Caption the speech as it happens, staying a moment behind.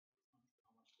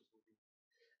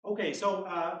Okay, so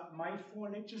my 4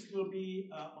 lectures will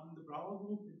be on the Brauer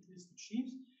group and twisted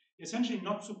sheaves. You're essentially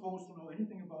not supposed to know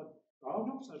anything about Brauer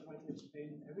groups. I'll try to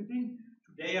explain everything.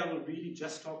 Today I will really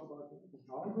just talk about the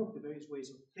Brauer group, the various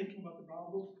ways of thinking about the Brauer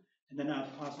group, and then I'll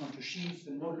pass on to sheaves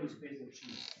and moduli based on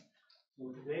sheaves.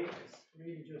 So today it's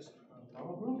really just about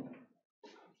Brauer group.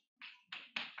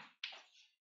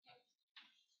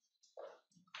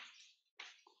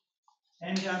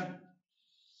 And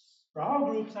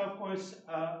Brauer groups are, of course,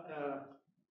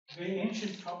 very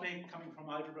ancient topic coming from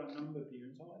algebra and number theory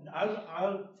and so on. And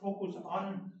I'll focus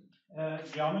on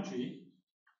geometry.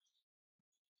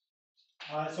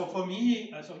 So for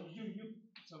me, so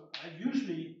I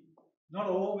usually, not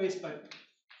always, but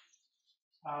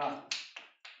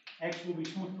X will be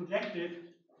smooth projected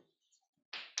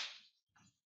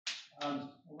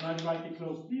when I write the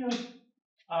closed field.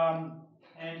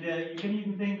 And you can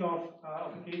even think of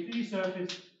a K3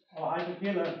 surface or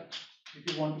hyperkiller if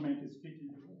you want to make this fit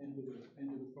into the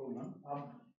program.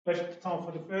 But so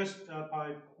for the first part,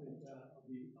 I'll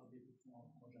be more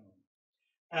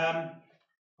general.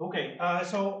 Okay,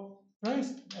 so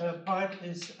first part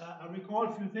is I recall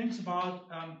a few things about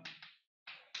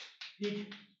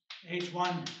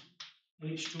H1,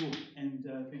 H2, and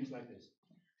things like this.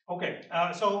 Okay,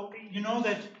 so you know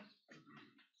that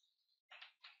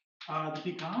the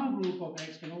Picard group of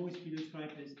X can always be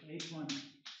described as H1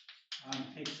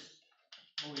 X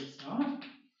OXR.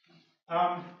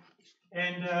 Now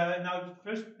the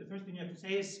first thing you have to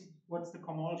say is what's the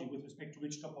cohomology with respect to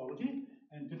which topology?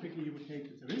 And typically you would take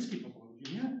the Zariski topology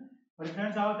here. But it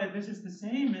turns out that this is the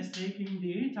same as taking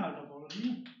the eta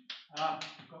topology,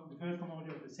 the first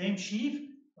cohomology of the same sheaf.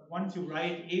 But once you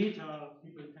write eta,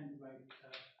 people tend to write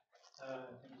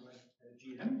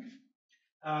Gm.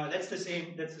 That's the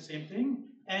same thing.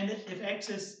 And if X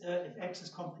is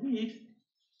complete,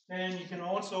 then you can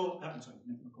also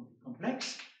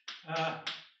complex.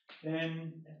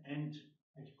 Then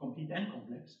actually complete and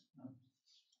complex.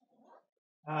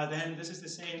 Then this is the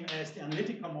same as the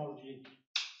analytic homology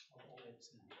of all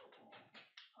X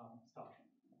stuff.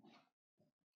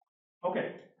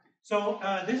 Okay, so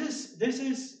this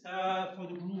is for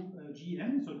the group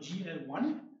Gm, so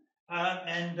GL1,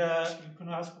 and you can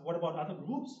ask, what about other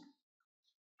groups?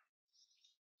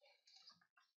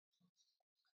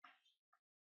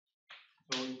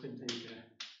 So you can take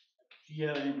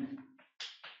GLN,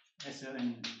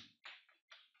 SLN,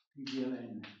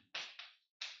 PGLN,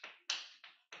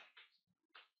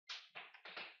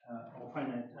 or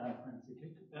finite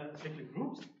cyclic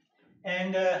groups.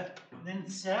 And then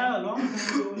Serre a long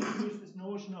time ago introduced this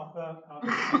notion of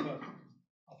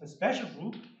a special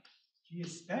group. G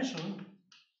is special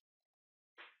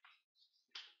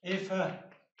if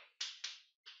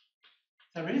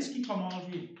Zariski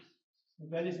cohomology, the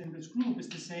values in this group, is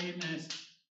the same as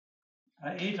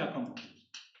eta cohomology.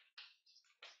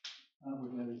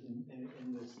 With values in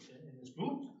this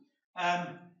group.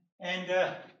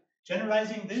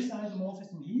 Generalizing this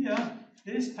isomorphism here,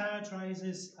 this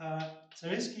parameterizes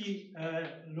Zariski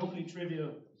locally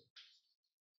trivial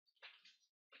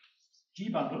G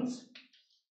bundles,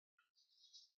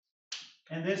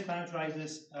 and this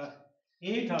parameterizes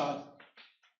eta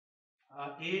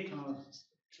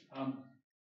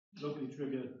locally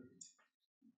trivial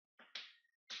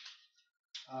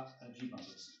G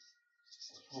bundles,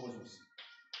 or torsos.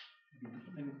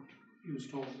 And use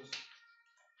torsos.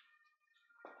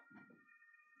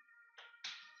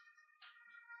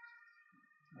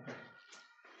 Okay.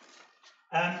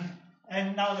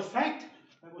 And now the fact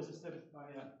that was established by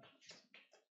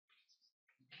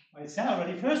Serre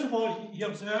already. First of all, he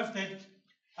observed that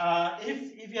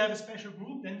if you have a special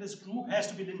group, then this group has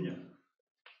to be linear.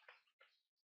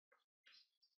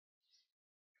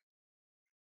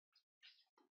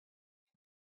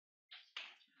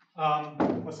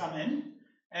 For some n,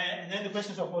 and then the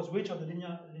question is, of course, which of the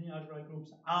linear algebraic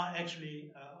groups are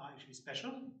actually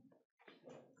special.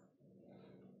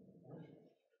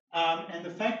 And the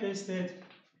fact is that,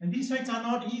 and these facts are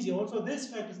not easy. Also, this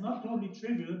fact is not totally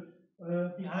trivial.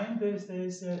 Behind this, there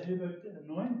is Hilbert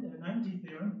 90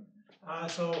 theorem.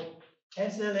 So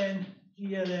SLN,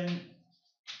 GLN,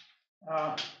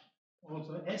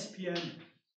 also SPN,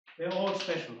 they're all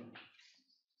special.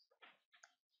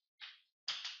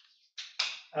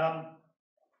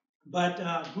 But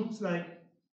groups like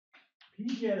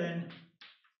PGLN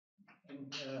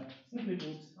and cyclic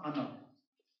groups are not.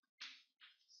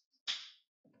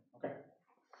 Okay.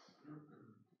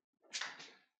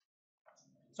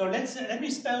 So let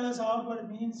me spell this out what it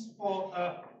means for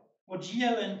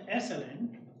GL and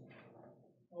SLN.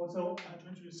 Also to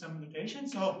introduce some notation.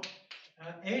 So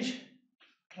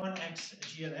H1x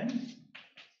GLN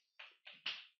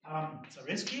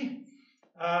Zariski.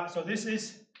 So this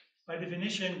is, by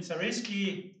definition,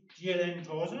 Zariski GLN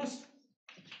torsos.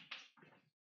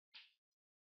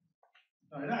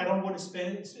 I don't want to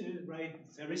write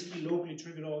Zariski locally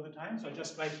trivial all the time, so I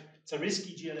just write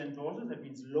Zariski GLN torsos. That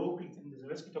means locally in the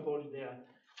Zariski topology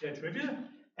they are trivial.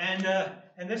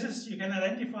 And this is, you can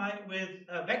identify with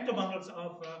vector bundles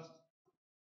of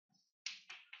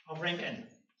rank n.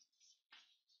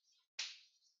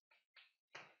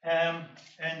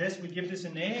 And this, we give this a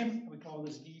name, we call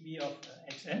this dB of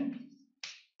xn.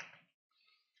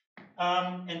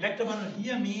 And vector bundle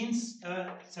here means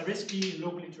Zariski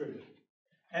locally trivial.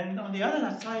 And on the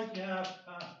other side, you have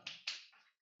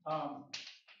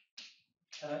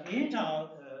eta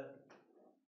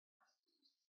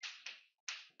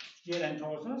GLN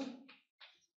torsos.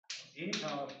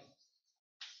 Eta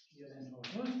GLN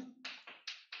torsos.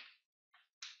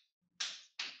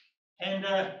 And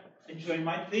so you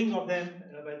might think of them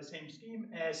by the same scheme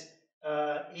as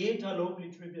eta locally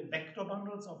trivial vector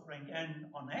bundles of rank n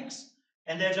on X,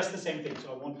 and they're just the same thing,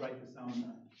 so I won't write this down.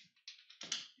 Yeah.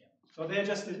 So they're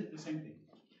just the same thing.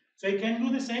 So you can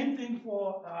do the same thing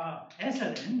for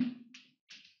SLN.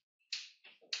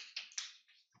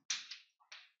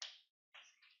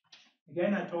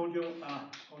 Again, I told you,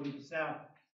 according to Sarah,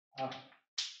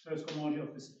 first cohomology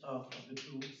of the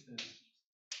two is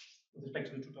with respect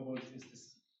to the two topologies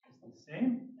is the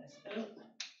same as L.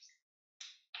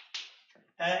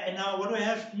 And now what do I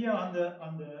have here on the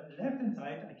left hand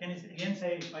side? I can again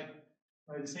say by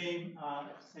the same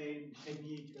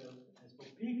technique as for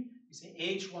peak. We say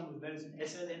H1 with values in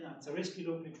SLN and Zariski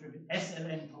locally trivial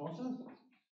SLN torsos.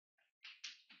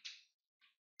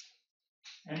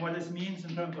 And what this means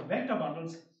in terms of vector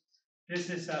bundles, this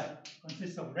is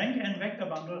consists of rank n vector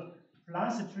bundle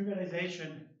plus a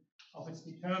trivialization of its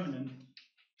determinant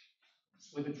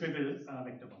with a trivial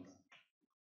vector bundle.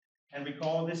 And we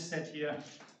call this set here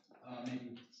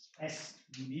maybe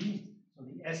SDB, so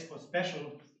the S for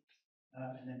special,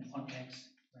 and then on X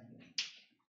rank n.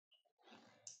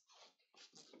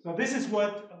 So this is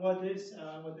what this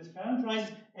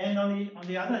parameterizes, and on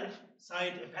the other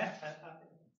side,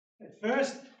 at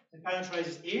first it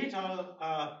parameterizes eta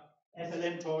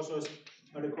SLN torsos,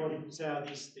 but according to Sarah,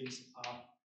 these things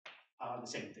are the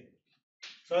same thing.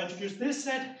 So I introduced this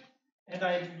set, and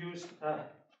I introduced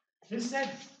this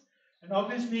set, and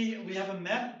obviously we have a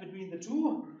map between the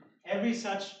two. Every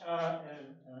such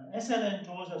SLN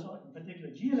torso, or in particular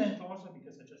GLN torso,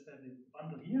 because I just have the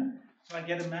bundle here, so I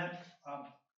get a map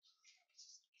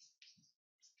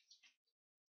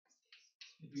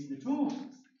between the two.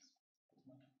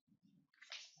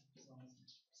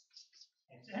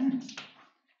 Xn.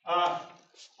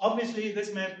 Obviously,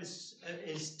 this map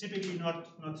is typically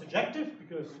not surjective,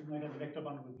 because you might have a vector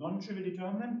bundle with non-trivial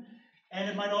determinant, and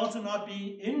it might also not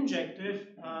be injective,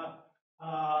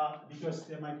 because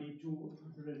there might be two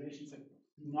relations that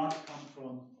do not come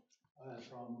from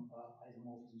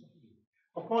isomorphisms of E.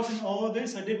 Of course, in all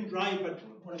this, I didn't write, but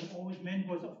what I always meant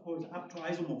was, of course, up to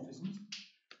isomorphisms.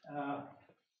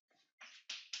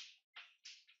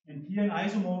 And here an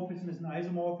isomorphism is an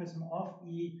isomorphism of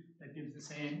E that gives the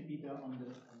same eta on the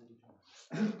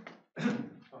determinant.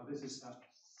 So this is the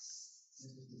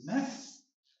map.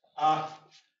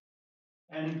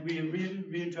 And we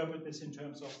reinterpret this in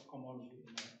terms of cohomology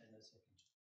in a second.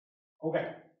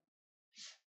 Okay.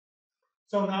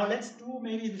 So now let's do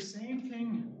maybe the same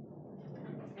thing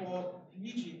for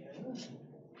PGL.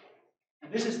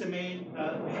 And this is the main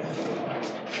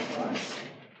for us.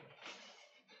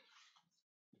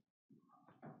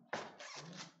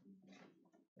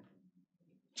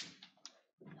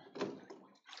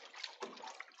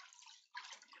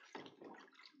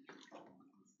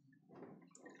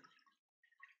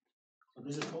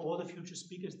 This is for all the future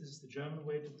speakers. This is the German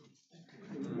way to do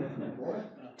that.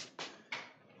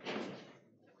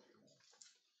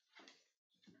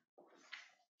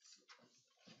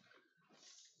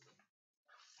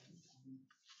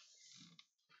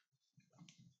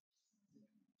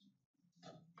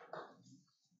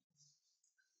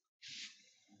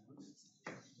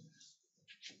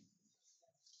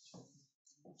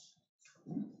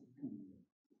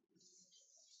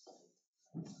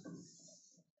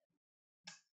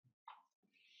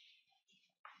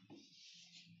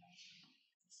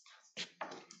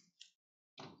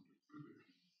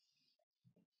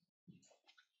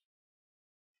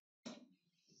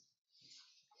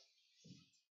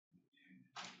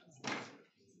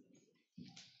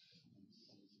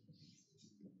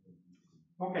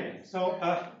 Okay, so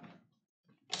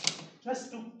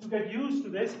just to get used to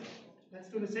this, let's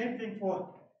do the same thing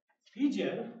for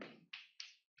PGL.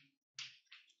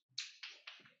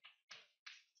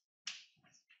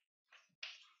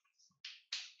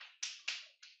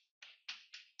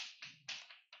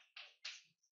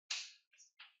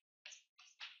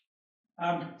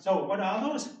 So what are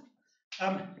those?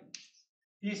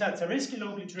 These are Zariski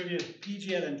locally trivial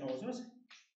PGLN torsors.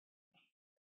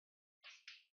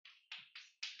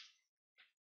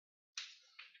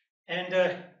 And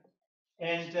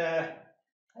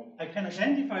I can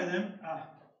identify them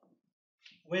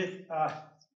with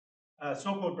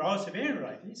so-called Brauer-Severi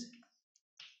varieties.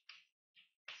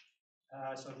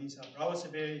 So these are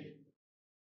Brauer-Severi.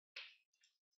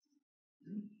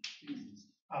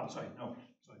 Oh, sorry, no,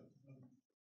 sorry.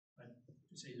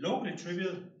 To say locally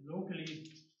trivial,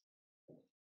 locally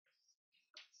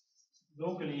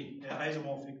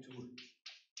isomorphic to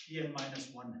Pn minus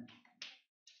 1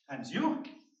 times u.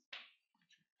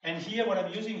 And here, what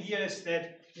I'm using here is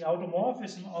that the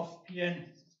automorphism of Pn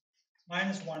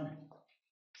minus 1,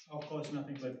 of course,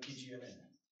 nothing but PGLN.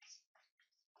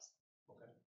 Okay.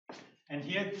 And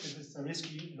here, this is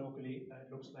Zariski locally,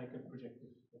 it looks like a projective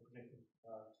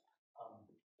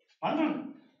bundle.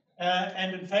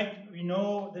 And in fact, we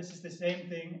know this is the same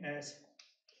thing as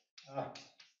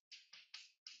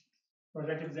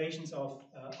projectivizations of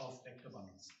vector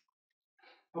bundles.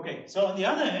 Okay, so on the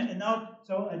other hand, and now,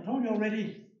 so I told you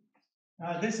already,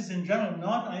 this is in general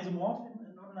not an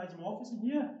isomorphism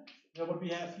here. So what we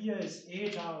have here is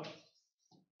eta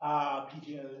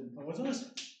PGL torsors.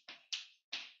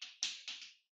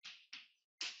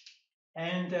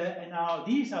 And now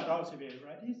these are Brauer-Severi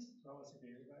varieties.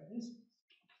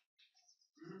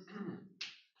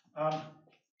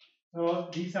 So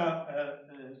these are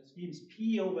schemes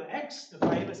P over X. The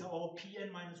fibers are all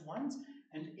Pn minus 1s.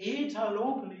 And eta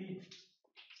locally,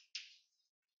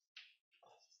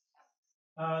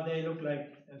 they look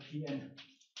like Pn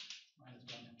minus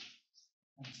 1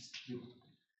 times u.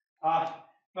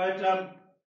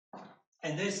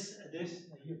 And this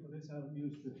here for this I'll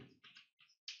use the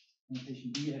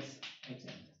notation d as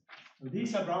xn. So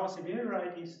these are Brauer-Severi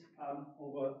varieties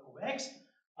over X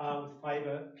with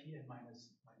fiber Pn minus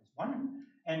 1.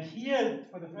 And here,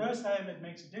 for the first time, it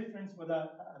makes a difference whether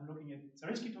I'm looking at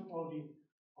Zariski topology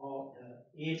or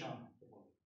eta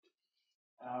topology.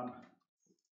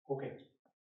 Okay.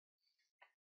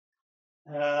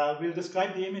 We'll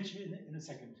describe the image in a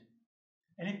second.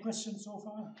 Any questions so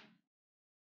far?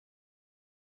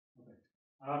 Okay.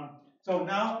 So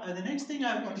now the next thing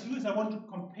I want to do is I want to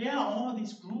compare all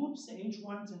these groups, the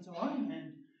H1s and so on,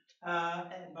 and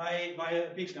by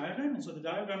a big diagram. And so the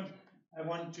diagram I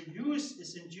want to use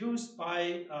is induced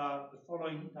by the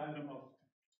following diagram of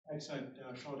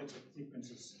short exact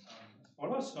sequences as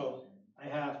follows. So I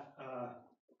have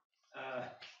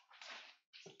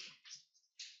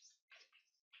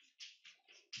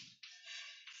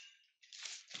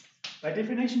by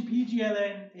definition,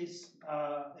 PGLN is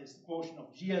the quotient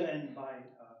of GLN by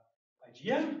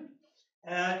GM.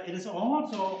 It is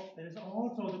also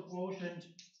the quotient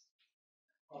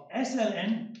of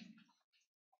SLN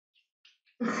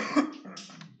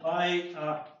by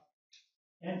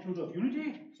nth root of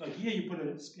unity. So here you put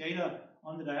a scalar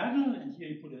on the diagonal, and here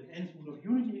you put an nth root of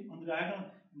unity on the diagonal,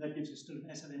 and that gives you still an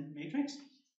SLN matrix.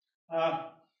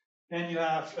 Then you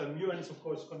have mu n is of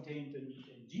course contained in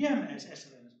GM as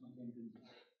SLN is contained in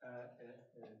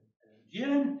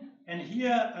GN, and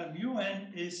here mu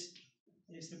n is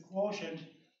the quotient,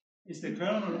 is the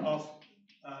kernel of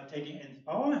taking nth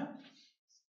power.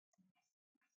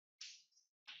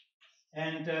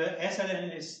 And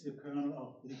SLN is the kernel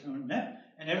of the determinant map,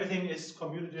 and everything is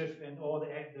commutative, and all the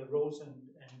rows and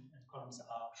columns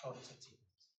are short exact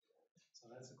sequences. So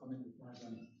that's the commutative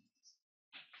diagram.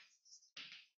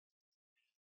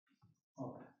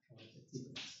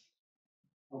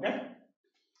 Okay.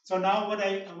 So now what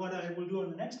I will do on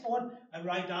the next board, I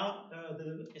write down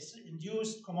the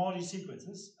induced cohomology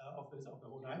sequences of the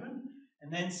whole diagram,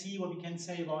 and then see what we can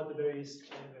say about the various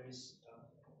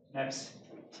maps.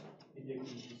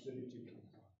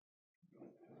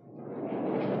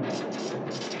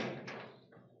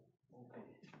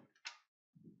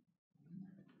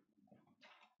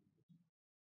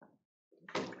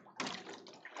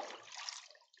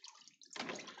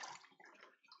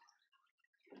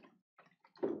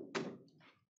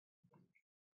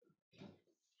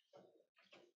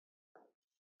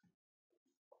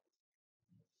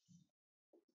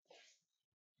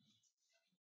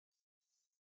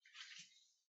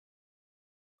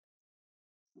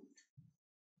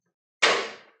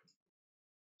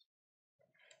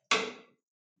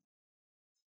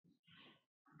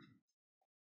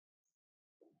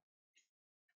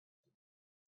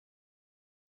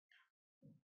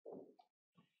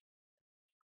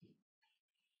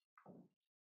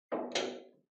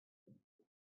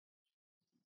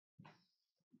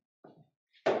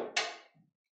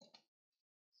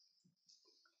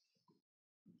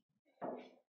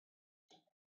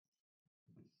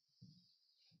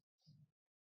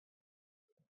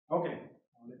 Okay,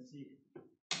 now let's see.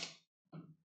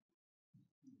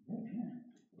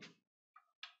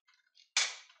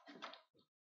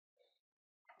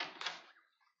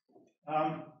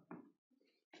 I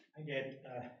get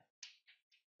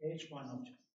H1 of.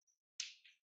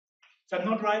 So I'm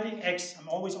not writing X. I'm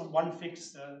always on one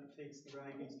fixed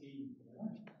writing scheme.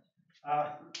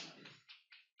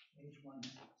 H1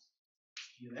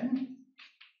 Gn, and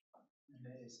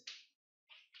there is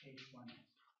H1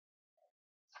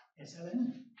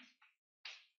 SLN.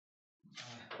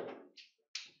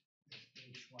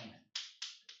 H1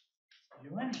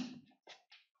 UN.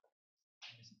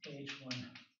 There's H1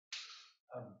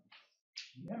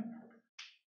 Gm.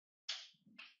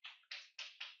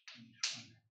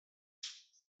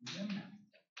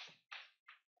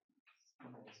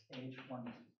 H1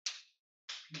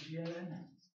 PGLN,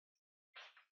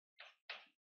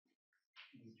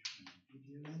 H1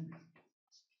 PGLN,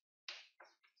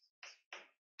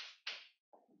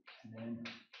 and then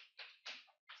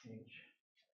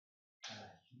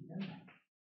HGM,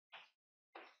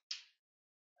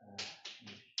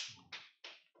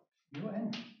 UN.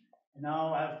 And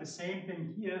now I have the same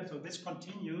thing here, so this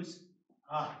continues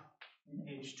in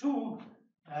H2,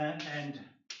 and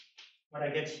what I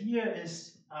get here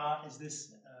is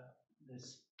this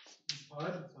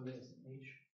part. So there's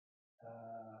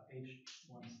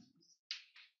H1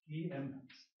 Gm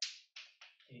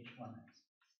H1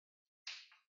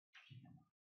 Gm.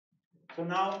 So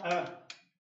now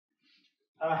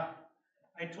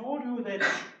I told you that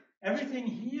everything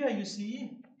here you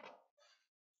see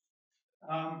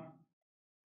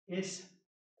it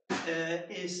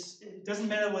doesn't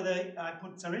matter whether I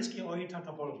put Zariski or eta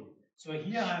topology. So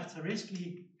here I have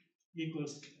Zariski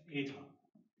equals eta.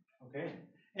 Okay.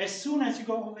 As soon as you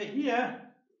go over here,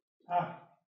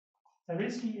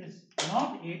 Zariski is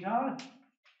not eta,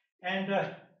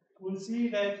 and we'll see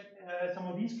that some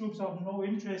of these groups have no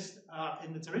interest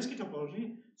in the Zariski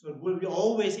topology, so it will be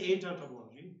always eta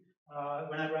topology.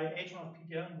 When I write H1 of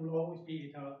PTL, it will always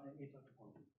be eta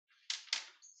topology.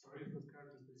 Sorry, if this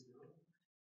character is this zero.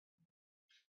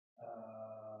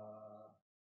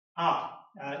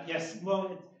 Yes,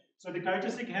 well, so the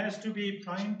characteristic has to be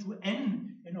prime to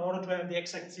n in order to have the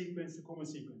exact sequence, the Kuma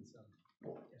sequence.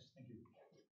 Yes, thank you.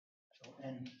 So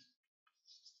n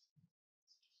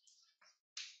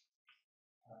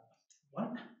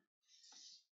 1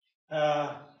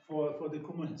 for the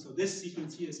Kuma. So this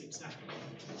sequence here is exactly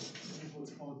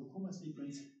what's called the Kuma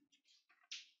sequence.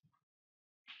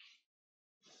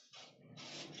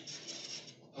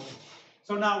 Okay.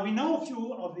 So now we know a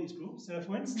few of these groups.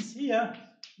 For instance, here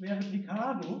we have a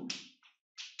Picard group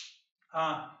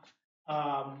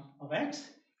of X.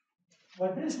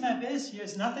 What this map is, here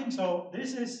is nothing. So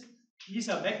these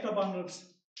are vector bundles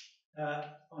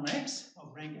on X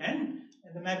of rank n,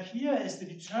 and the map here is the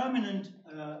determinant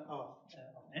of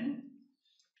n.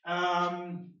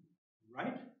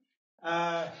 Right.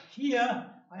 Here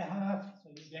I have, so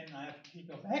again I have peak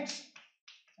of X,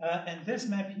 and this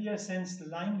map here sends the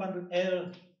line bundle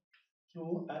L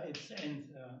to its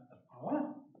nth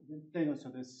power. So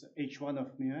this H1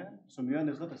 of mu n. So mu n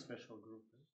is not a special group.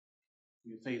 Right?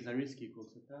 You say Zariski equals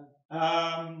to that.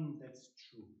 That's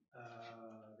true.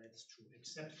 That's true,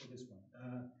 except for this one.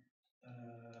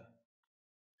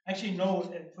 Actually, no.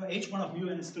 For H1 of mu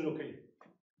n, it's still okay.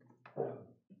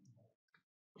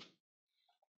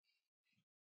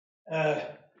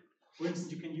 For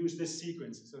instance, you can use this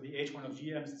sequence. So the H1 of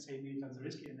Gm is the same as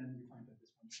Zariski, and then you find that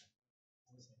this one.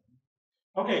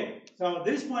 Okay, so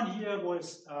this one here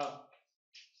was a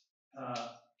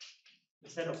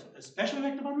set of special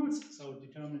vector bundles, so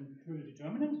purely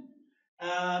determinant.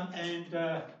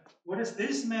 What is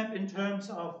this map in terms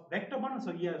of vector bundles?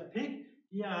 So here I have pig,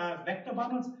 here I have vector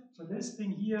bundles. So this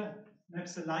thing here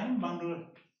maps the line bundle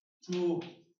to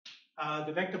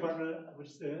the vector bundle, which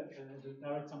is the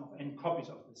direct sum of n copies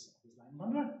of this line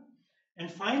bundle. And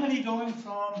finally, going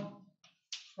from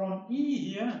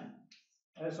E here,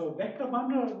 so vector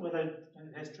bundle, whether it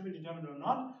has trivial determinant or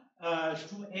not,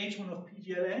 to H1 of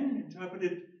PGLN,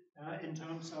 interpreted in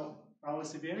terms of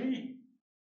Brauer-Severi.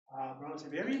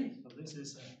 So this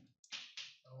is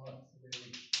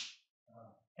Brauer-Severi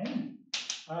n.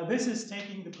 This is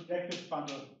taking the projective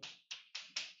bundle.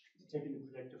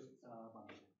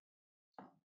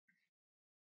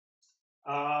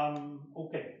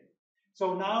 Okay.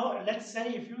 So now let's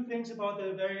say a few things about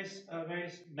the various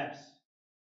maps.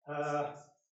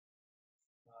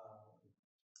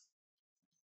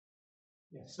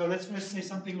 Yes. So let's first say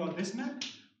something about this map.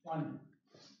 One.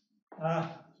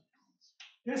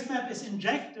 This map is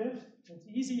injective. It's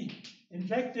easy.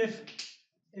 Injective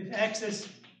if X is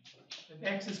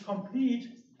complete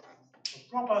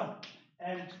proper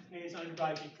and K is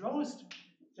algebraically closed.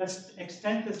 Just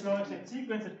extend this long exact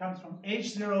sequence. It comes from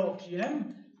H0 of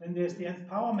Gm. Then there's the nth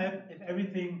power map. If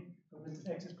everything with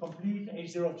X is complete,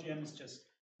 H0 of Gm is just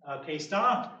K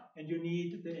star, and you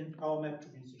need the nth power map to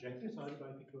be surjective. So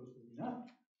algebraically closed is enough.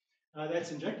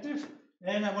 That's injective.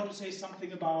 Then I want to say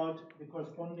something about the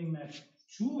corresponding map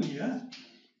 2 here.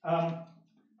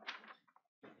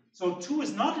 So 2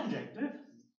 is not injective,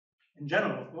 in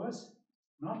general, of course,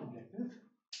 not injective,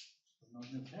 not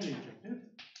necessarily injective.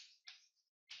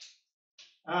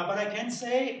 But I can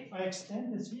say, if I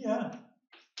extend this here,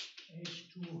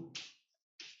 H2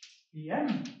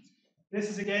 Bm, this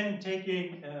is again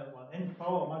taking n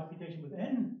power multiplication with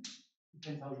n,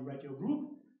 depends how you write your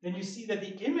group. Then you see that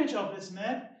the image of this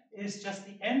map is just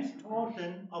the nth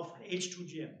torsion of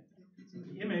H2Gm. So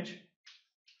the image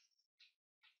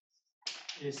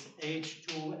is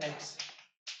H2x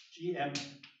Gm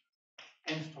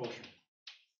nth torsion.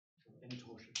 So n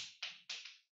torsion.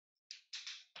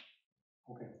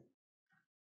 Okay.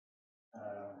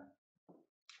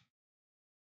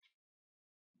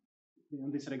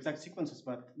 These are exact sequences,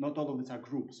 but not all of these are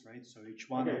groups, right? So each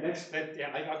one. Okay,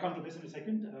 yeah, I'll come to this in a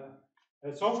second.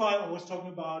 So far, I was talking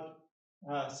about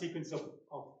sequence of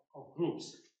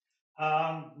groups.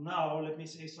 Now, let me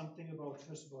say something about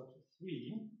first about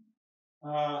 3.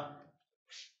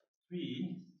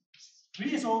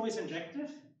 3 is always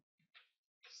injective.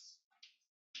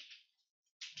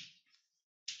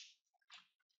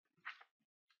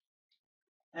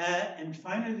 And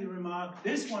finally, the remark: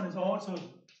 this one is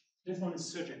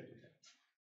surjective.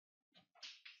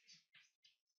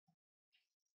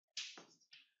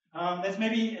 That's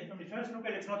maybe, when we first look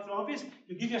at it, it's not so obvious.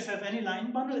 You give yourself any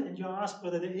line bundle and you ask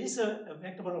whether there is a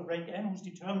vector bundle of rank n whose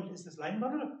determinant is this line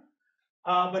bundle.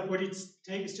 But what it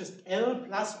takes is just L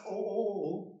plus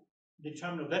O. The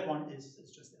determinant of that one is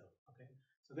just L. Okay,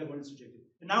 so that one is surjective.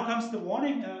 And now comes the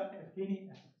warning. Evgeny,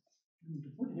 to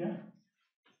put here.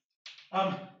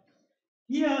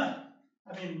 Here,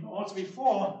 I mean, also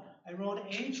before, I wrote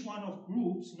H1 of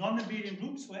groups, non-abelian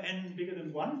groups for n bigger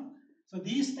than 1. So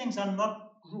these things are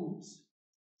not groups.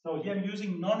 So here I'm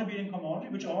using non-abelian cohomology,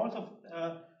 which also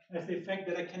has the effect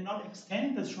that I cannot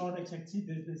extend this short exact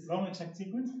this long exact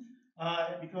sequence,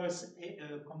 because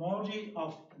cohomology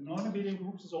of non-abelian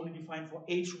groups is only defined for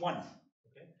H1.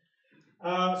 Okay.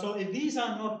 So if these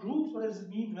are not groups, what does it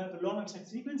mean to have a long exact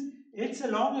sequence? It's a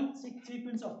long exact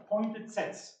sequence of pointed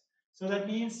sets. So that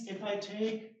means if I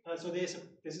take,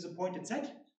 this is a pointed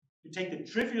set. You take the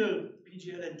trivial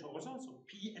PGLN torso, so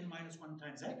Pn minus 1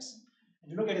 times x,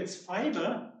 and you look at its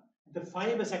fiber, and the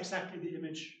fiber is exactly the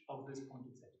image of this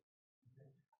pointed set. Okay.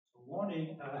 So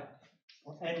warning,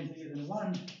 for n bigger than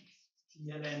 1,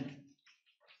 PLN,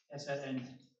 SLN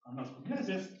are not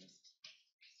commutative.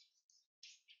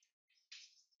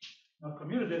 Not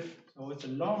commutative, so it's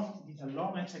these are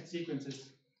long exact sequences.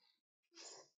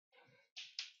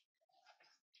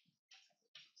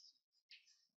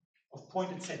 Of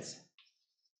pointed sets.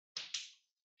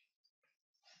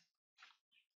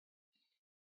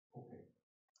 Okay.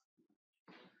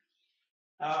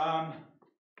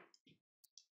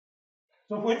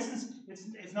 So for instance,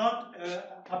 it's not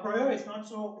a priori. It's not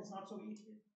so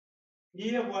easy.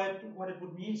 Here, what it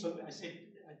would mean. So I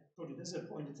told you this is a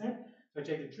pointed set. So I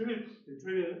take the trivial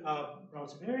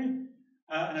Brauer-Severi, and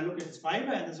I look at its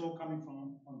fiber, and it's all coming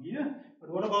from here. But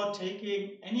what about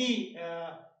taking any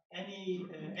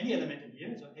element in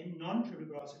here, so any non-trivial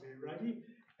Brauer-Severi variety,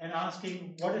 and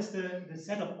asking what is the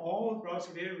set of all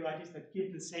Brauer-Severi varieties that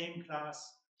give the same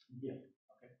class here?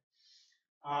 Okay.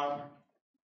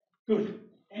 Good.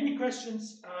 Any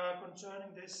questions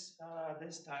concerning this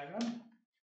diagram?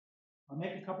 I'll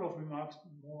make a couple of remarks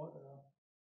more.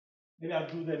 Maybe I'll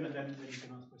do them and then you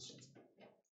can ask questions.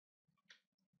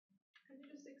 Could you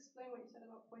just explain what you said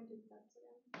about pointed sets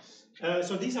again?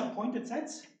 So these are pointed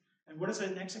sets. And what is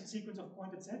an exact sequence of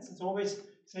pointed sets? It's always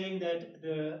saying that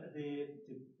the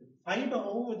fiber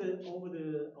over the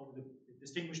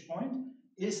distinguished point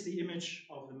is the image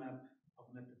of the map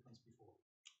that comes before.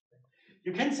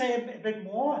 You can say a bit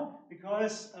more,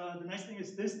 because the nice thing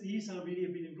is these are really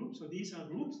abelian groups. So these are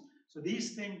groups. So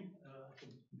these things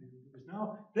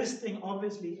now, this thing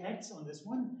obviously acts on this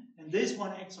one, and this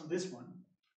one acts on this one.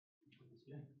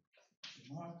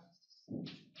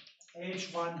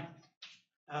 H1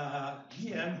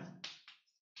 Gm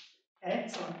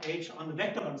acts on the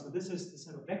vector bundle. So this is the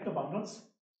set of vector bundles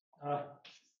of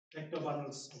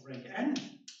rank n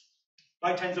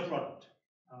by tensor product.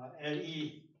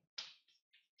 Le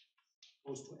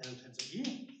goes to L tensor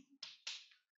E.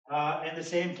 And the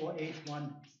same for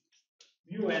H1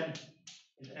 mu n.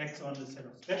 It acts on the set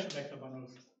of special vector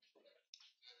bundles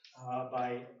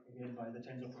by the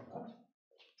tensor product.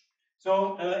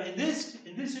 So in this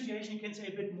situation, you can say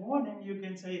a bit more. Then you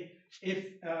can say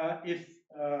if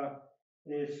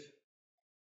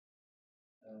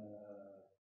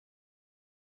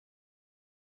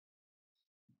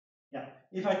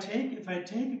I take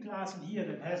a class in here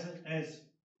that has it as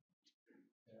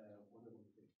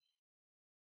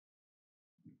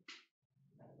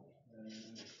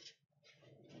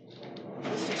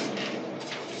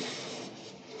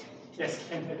yes,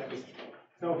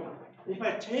 so if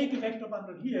I take a vector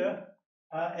bundle here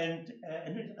and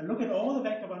look at all the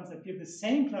vector bundles that give the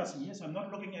same class in here, so I'm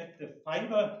not looking at the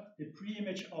fiber, the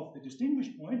pre-image of the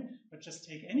distinguished point, but just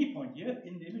take any point here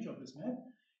in the image of this map.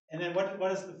 And then what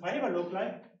does the fiber look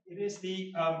like? It is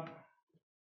the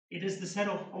set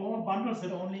of all bundles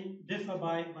that only differ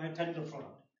by a tensor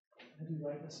product. Let me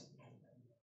write this.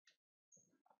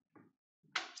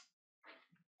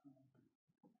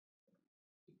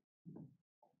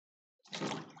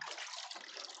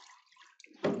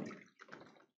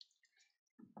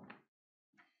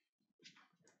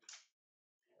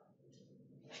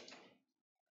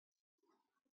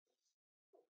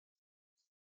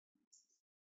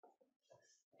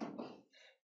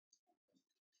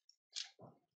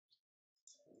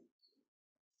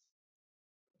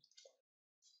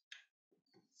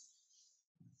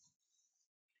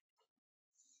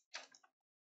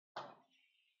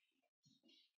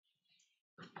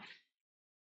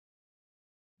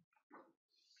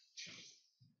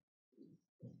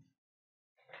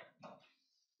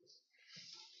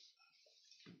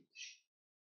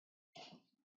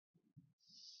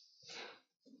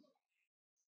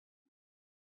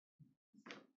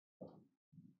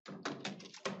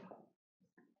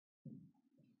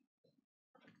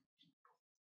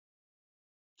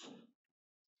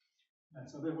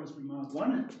 So that was remark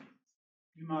 1.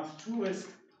 Remark 2 is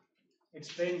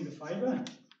explaining the fiber.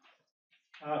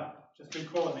 Just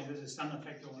recall, I mean, this is standard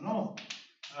factor or no.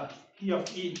 P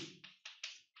of E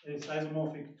is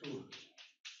isomorphic to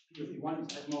P of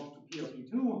E1 is isomorphic to P of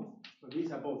E2. So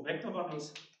these are both vector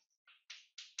bundles.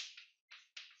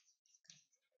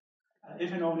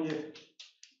 If and only if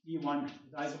E1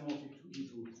 is isomorphic to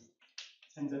E2,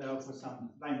 tensor L for some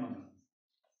line bundle.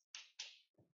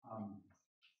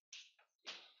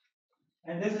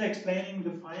 And this is explaining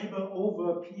the fiber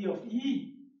over P of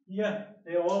E. Here,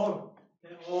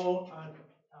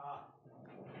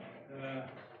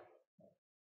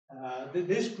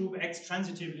 this group acts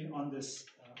transitively on this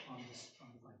on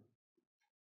the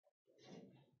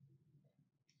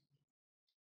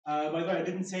fiber. By the way, I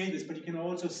didn't say this, but you can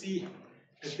also see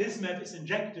that this map is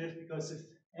injective because if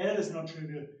L is not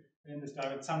trivial, then this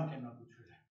direct sum cannot be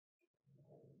trivial.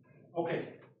 Okay.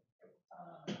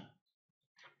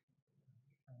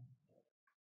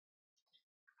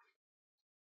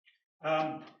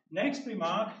 Next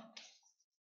remark,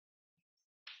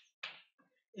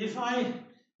 if I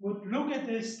would look at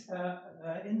this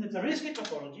in the Zariski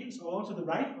topology, so also the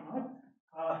right part,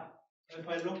 if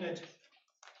I look at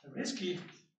Zariski,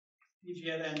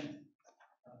 PGLN,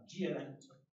 GLN,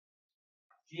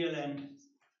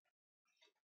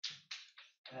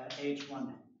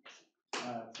 H1,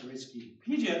 Zariski,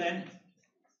 PGLN,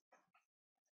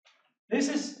 this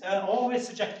is always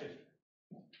surjective.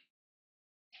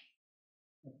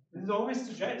 This is always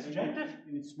surjective.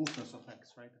 You need smoothness of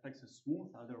X, right? If X is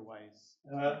smooth, otherwise.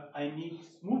 I need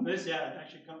smoothness, yeah, it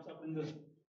actually comes up in the.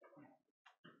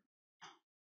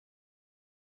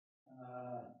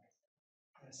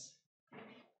 Yes.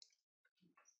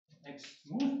 X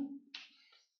smooth.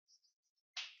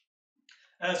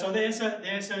 So there's a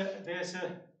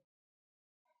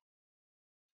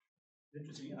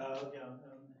interesting,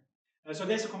 so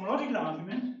there's a cohomological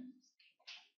argument.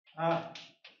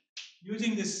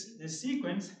 Using this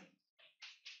sequence,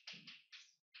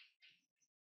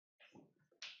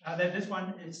 that this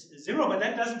one is 0, but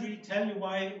that doesn't really tell you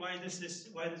why this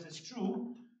is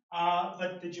true.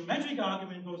 But the geometric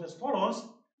argument goes as follows: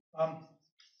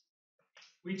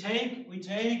 we take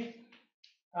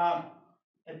a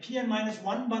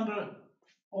Pn-1 bundle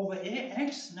over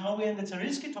Ax. Now we're in the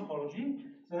Zariski topology,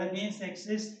 so that means there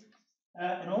exists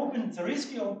an open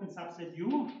Zariski open subset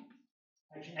U.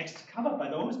 Actually, X is covered by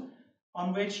those.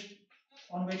 On which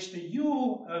the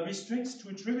U restricts to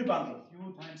a trivial bundle,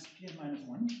 U times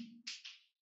Pn-1.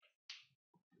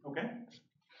 Okay?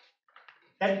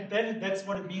 That's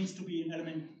what it means to be an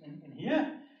element in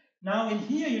here. Now in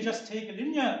here, you just take a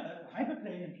linear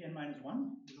hyperplane in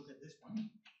Pn-1. You look at this one.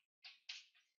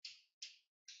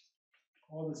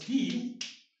 All this D.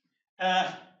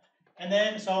 And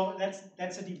then, so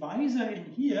that's a divisor in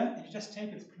here, and you just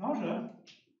take its closure.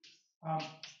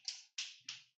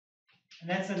 And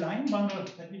that's a line bundle,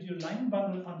 that gives you a line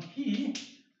bundle on P.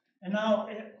 And now,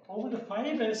 over the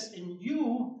fibers in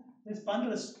U, this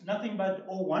bundle is nothing but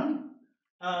O1.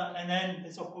 And then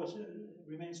this, of course,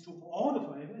 remains true for all the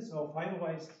fibers. So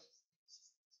fiber-wise,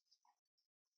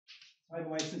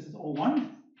 this is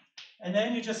O1. And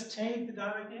then you just take the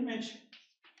direct image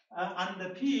under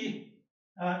P,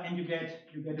 and you get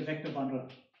a vector bundle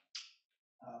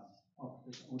of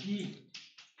this OD.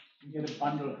 You get a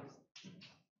bundle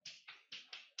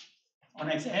on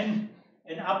Xn,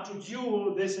 and up to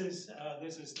dual, this is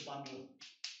the bundle.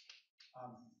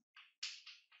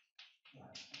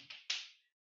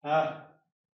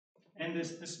 And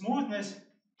the smoothness,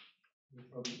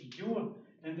 probably dual,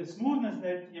 and the smoothness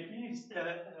that Huybrechts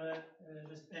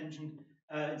just mentioned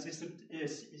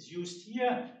is used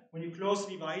here. When you close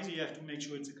the divisor, you have to make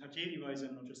sure it's a Cartier divisor,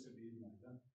 not just a V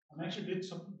divisor. I'm actually a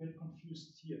bit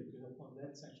confused here because I thought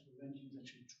that's actually mentioned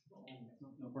actually true for all.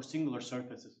 No, for singular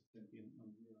surfaces.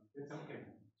 It's okay.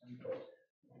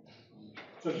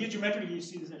 So here geometrically you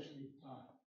see this actually.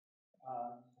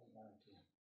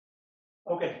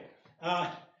 Okay.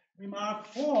 Remark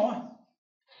 4.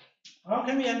 How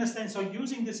can we understand? So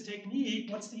using this technique,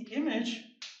 what's the image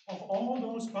of all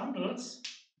those bundles?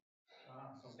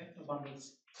 So vector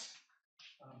bundles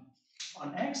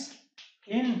on X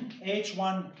in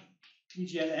H1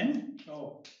 EGLN.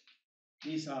 So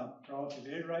these are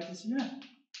Brauer-Severi varieties here.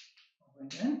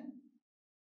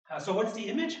 So what's the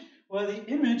image? Well, the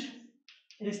image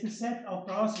is the set of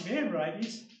Brauer-Severi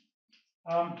varieties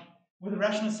with a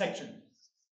rational section.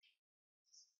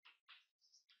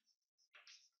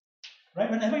 Right?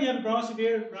 Whenever you have a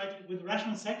Brauer-Severi variety with a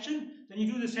rational section, then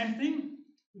you do the same thing.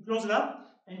 You close it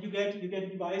up, and you get a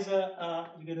divisor.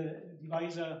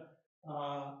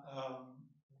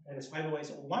 That is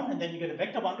fiber-wise O1, and then you get a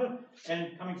vector bundle.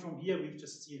 And coming from here, we've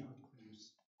just seen how to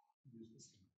use this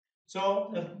thing.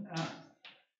 So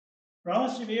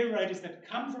Brauer-Severi varieties that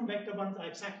come from vector bundles are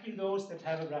exactly those that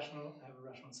have a rational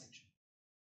section.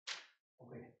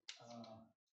 Okay.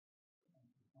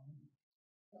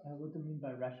 What do you mean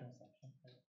by rational section?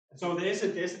 So there's a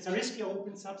Zariski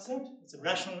open subset. It's a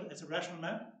rational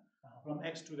map from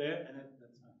X to there, and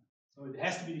that's not. So it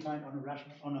has to be defined on a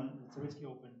Zariski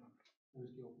open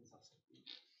subset.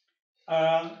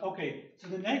 Okay. So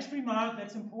the next remark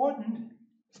that's important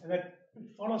that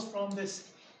follows from this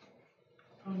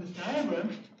diagram.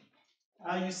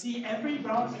 You see every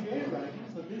Brauer-Severi variety.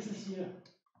 So this is here.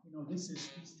 These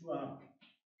two are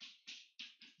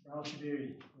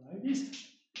Brauer-Severi varieties.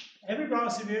 Every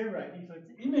Brauer-Severi variety, so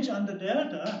the image under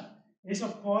delta is,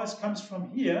 of course, comes from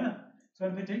here. So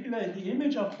in particular, the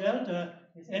image of delta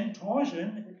is n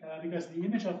torsion, because the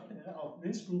image of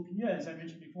this group here, as I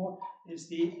mentioned before, is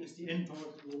the n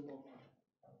torsion group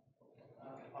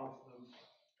of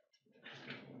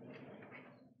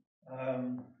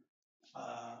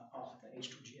the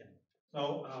H2Gm.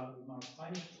 So remark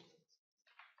 5.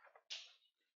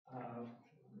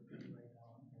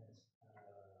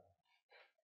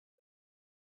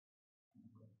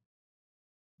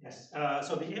 Yes,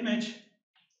 so the image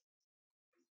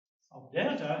of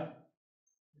delta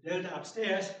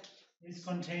upstairs, is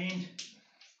contained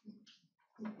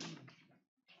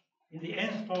in the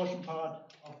nth torsion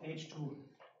part of H2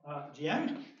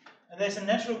 Gm. And there's a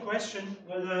natural question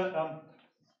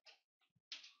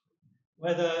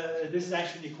whether this is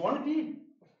actually equality.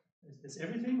 Is this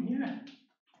everything here?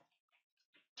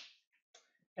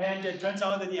 And it turns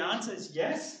out that the answer is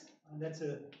yes, and that's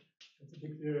a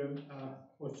big theorem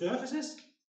for surfaces.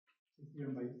 Big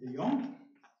theorem by de Jong.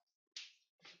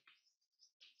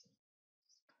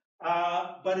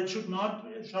 But it should not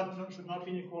be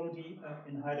an equality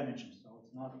in high dimensions. So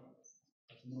it's not.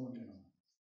 It's no in general.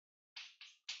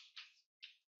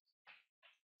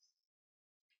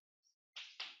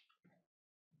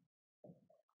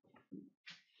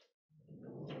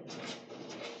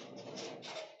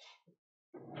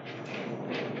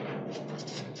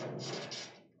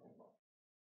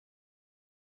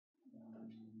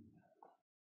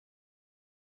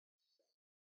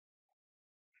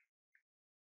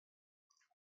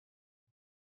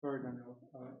 Sorry, Daniel.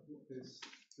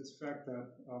 This fact that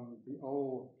the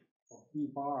O of B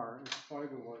bar is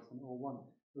fiber-wise in O1,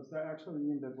 does that actually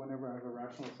mean that whenever I have a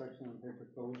rational section and take a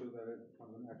closure, that it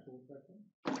becomes an actual section?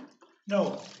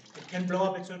 No, it can blow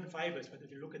up at certain fibers, but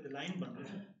if you look at the line bundle,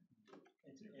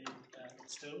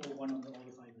 it's still O1 on all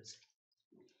the fibers.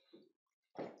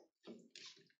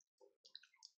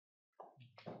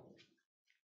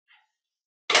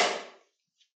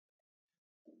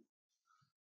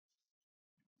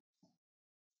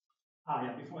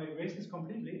 Yeah, before I erase this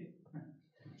completely,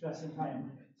 just in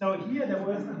time. So here there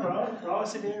was the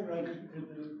Brauer-Severi varieties,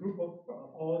 the group of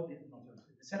all the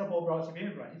set of all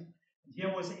Brauer-Severi varieties. And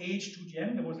here was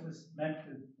H2GM, there was this map,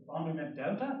 the boundary map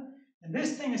delta. And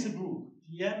this thing is a group.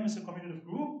 GM is a commutative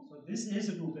group, so this is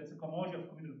a group. That's a cohomology of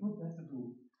commutative group, that's a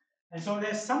group. And so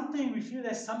there's something, we feel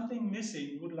there's something missing.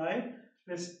 We would like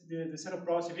this, the set of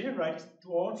Brauer-Severi varieties to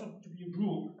also to be a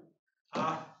group.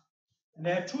 And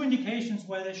there are two indications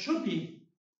where there should be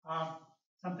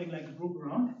something like a group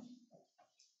around.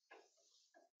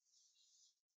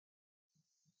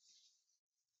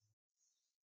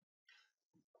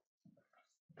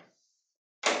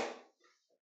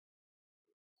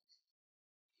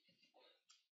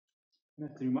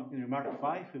 In remark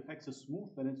 5, if X is smooth,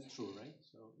 then it's true, right?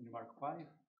 So in remark 5,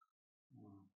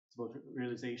 it's about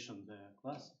realization, the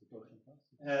class, the torsion class.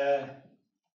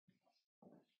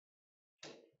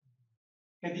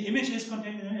 And the image is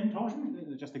contained in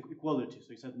torsion? Just equality.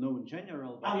 So you said no in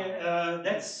general. But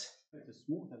That's. If it's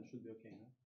smooth, then it should be okay,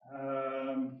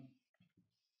 no?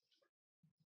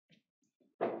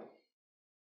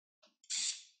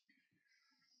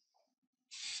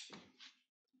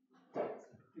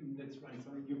 That's right.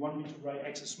 So you want me to write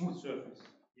X a smooth surface?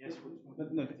 Yes.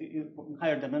 But no, in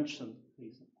higher dimension,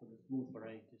 please, for the smooth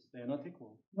varieties, they are not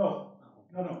equal. No,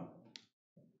 no.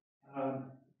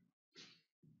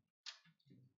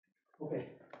 Okay.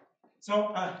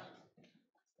 So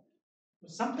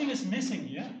something is missing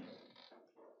here.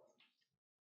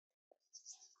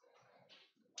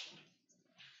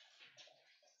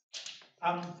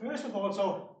 First of all,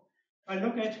 so if I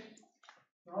look at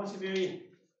Brauer-Severi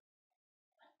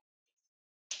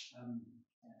Xn,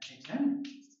 then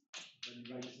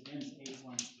we write this again as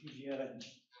H1 PGL and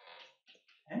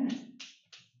N.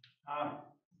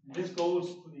 This goes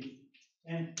to the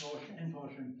N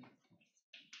torsion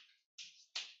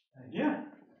here.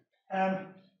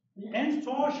 The N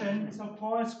torsion is of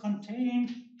course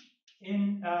contained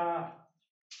in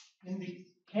the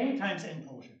K times N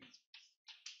torsion.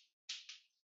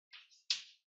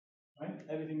 Right?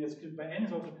 Everything that's filled by N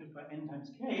is also filled by N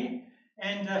times K.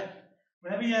 And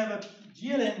whenever you have a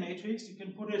GLN matrix, you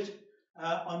can put it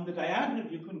on the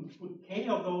diagonal. You can put K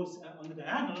of those on the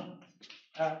diagonal.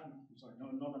 Sorry,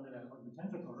 no, not on the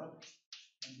tensor product.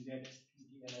 And you get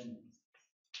GLN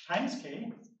times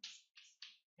K.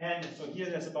 And so here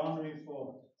there's a boundary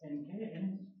for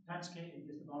N times K, and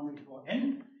here's the boundary for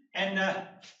N. And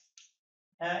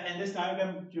this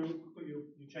diagram you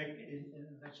check is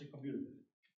actually commutative.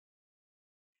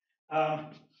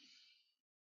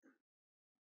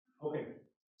 Okay,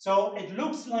 so it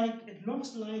looks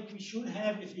like we should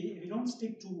have, if you don't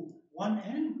stick to one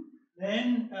N,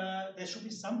 then there should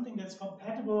be something that's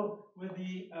compatible with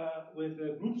the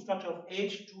group structure of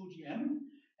H2GM.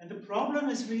 And the problem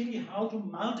is really how to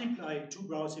multiply two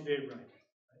Brauer-Severi varieties.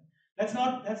 Right?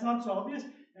 That's not so obvious.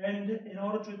 And in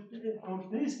order to approach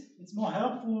this, it's more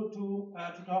helpful to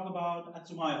talk about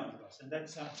Azumaya algebras, and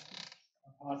that's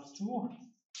part 2.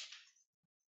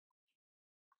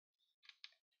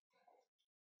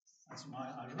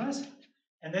 Azumaya algebras,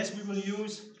 and this we will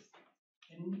use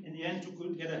in the end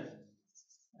to get a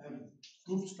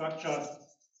group structure.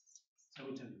 So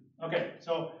we'll tell you. Okay,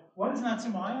 so what is an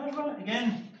Azumaya algebra?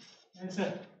 Again, there's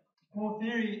a whole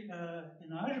theory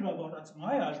in algebra about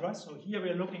Azumaya algebras. So here we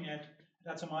are looking at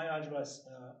Azumaya algebras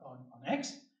on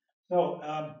X. So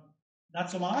an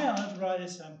Azumaya algebra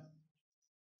is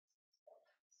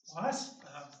for us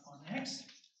on X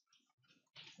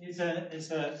is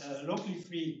a locally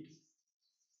free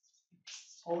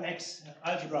OX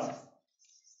algebra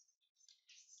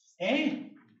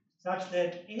A, such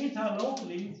that eta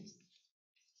locally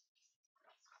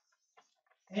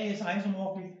A is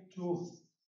isomorphic to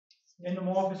the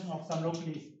endomorphism of some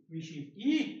locally free sheaf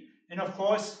E, and of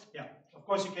course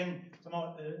you can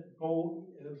somehow go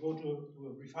to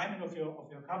a refinement of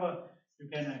your cover. You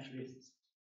can actually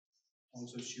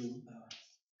also assume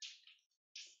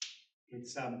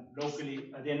it's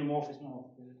locally the endomorphism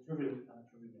of the trivial spectrum.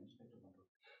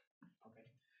 Okay.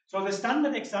 So the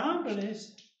standard example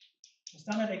is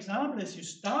you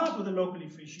start with a locally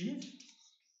free sheaf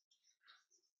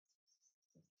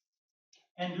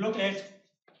and look at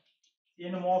the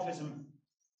endomorphism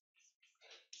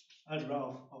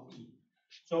algebra of E.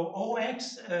 So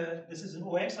OX, this is an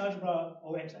OX algebra.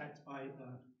 OX acts by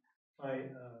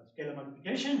scalar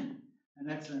multiplication, and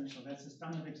that's a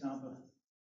standard example.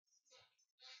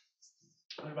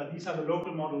 But these are the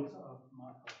local models of my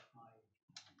algebras.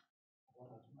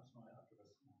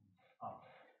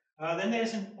 Then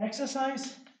there's an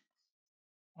exercise.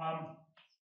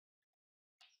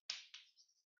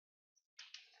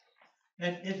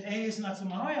 That if A is an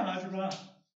Azumaya algebra,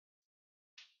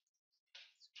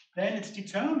 then its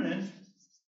determinant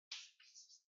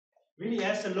really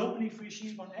as a locally free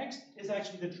sheaf on X is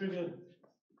actually the trivial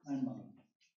line bundle.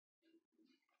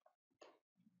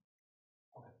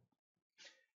 Okay.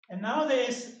 And now there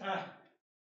is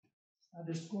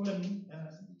the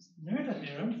Scholar-Noether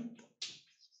theorem.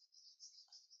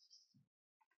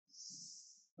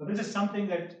 So this is something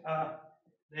that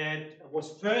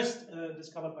was first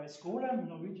discovered by Scholar, a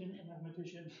Norwegian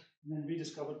mathematician, and then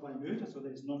rediscovered by Noether. So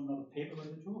there is not a paper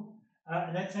with the two.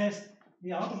 And that says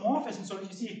the automorphism. So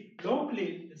you see,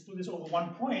 locally, let's do this over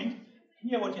one point.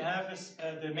 Here, what you have is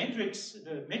the matrix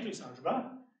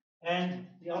algebra, and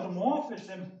the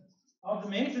automorphism of the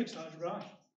matrix algebra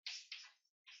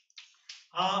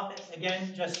are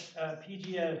again just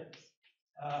PGLN.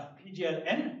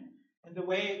 And the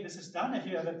way this is done, if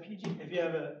you have an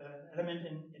element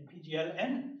in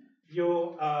PGLN,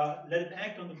 you let it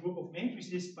act on the group of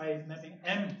matrices by mapping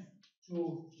M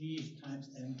to G times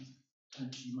M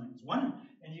times G minus 1.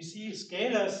 And you see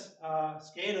scalars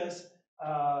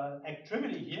act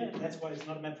trivially here, and that's why it's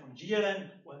not a map from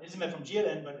GLN. Well, it is a map from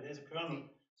GLN, but it has a kernel,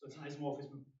 so it's an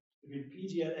isomorphism between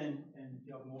PGLN and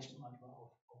the automorphism algebra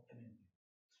of MN.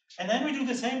 And then we do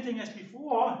the same thing as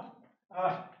before.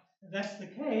 If that's the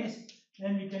case,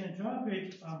 then we can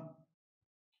interpret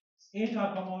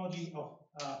eta cohomology of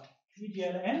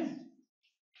PGLN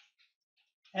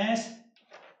as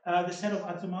the set of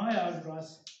Azumaya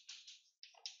algebras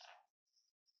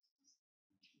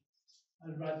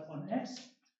on X,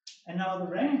 and now the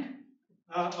rank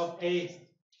of A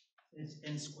is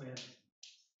n squared.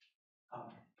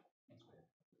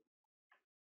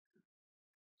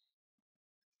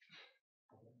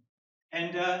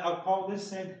 And I'll call this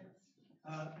set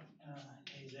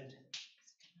AZ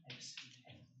X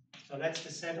n. So that's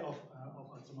the set of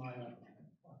Azumaya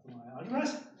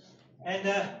algebras, and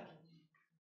I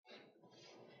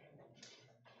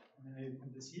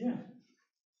put this here.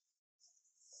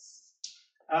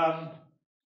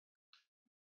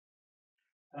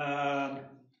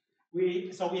 We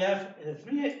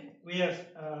have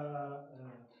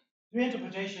three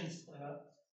interpretations.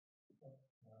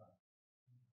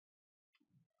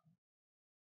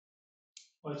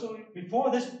 Well, so before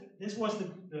this was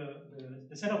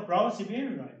the set of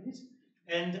Brauer-Severi varieties,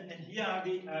 and here are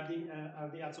the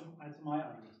Azumaya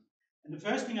algebras. And the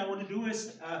first thing I want to do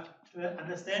is to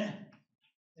understand,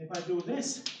 if I do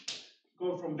this,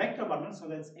 go from vector bundles, so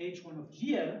that's H1 of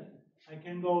GL, I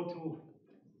can go to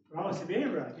Brauer-Severi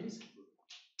varieties,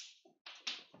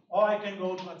 or I can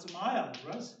go to Azumaya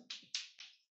algebras.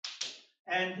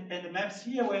 And the maps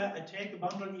here where I take the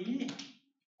bundle E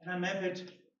and I map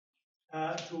it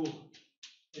to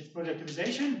its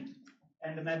projectivization,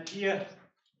 and the map here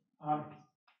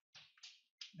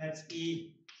maps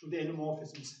E to the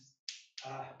endomorphisms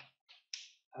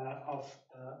of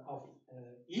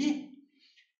E.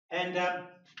 And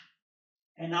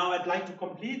now I'd like to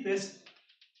complete this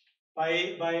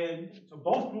so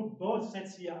both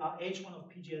sets here are H1 of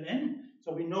PGLN.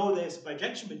 So we know there's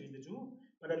bijection between the two,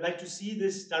 but I'd like to see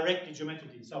this directly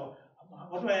geometrically. So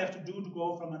what do I have to do to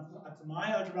go from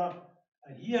Azumaya algebra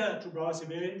here to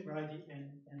Brauer-Severi variety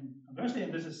and conversely?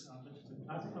 And this is a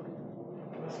classical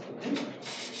classification.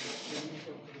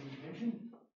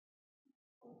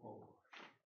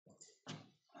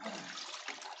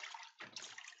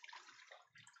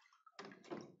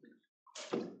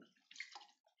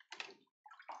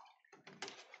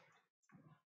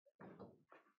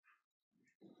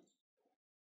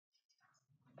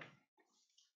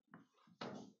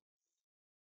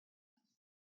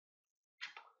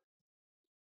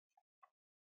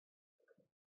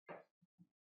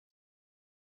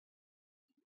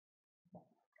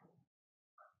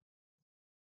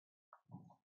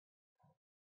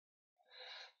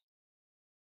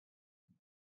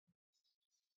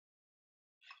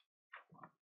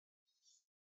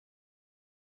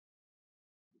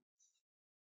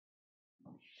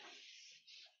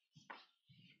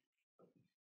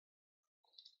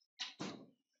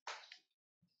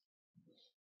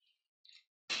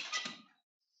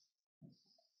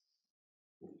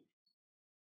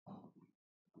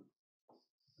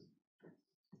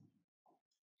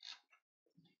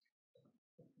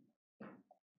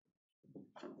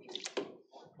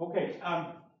 Okay,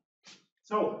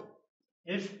 so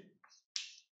if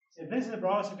this is a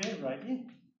Brauer-Severi variety,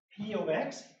 P of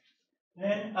X,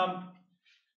 then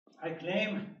I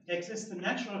claim X is the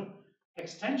natural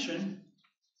extension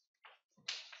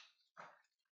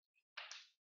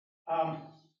of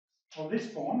this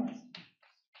form,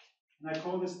 and I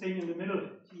call this thing in the middle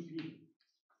TP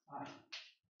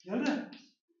tilde.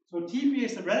 So TP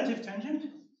is the relative tangent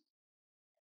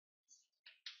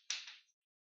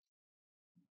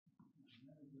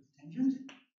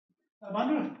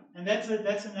bundle, and that's a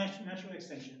natural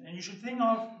extension. And you should think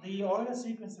of the Euler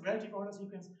sequence, the relative Euler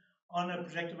sequence, on a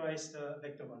projectivized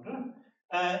vector bundle.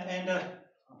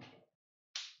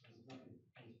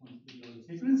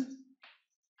 Sequence.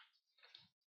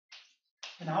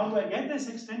 And how do I get this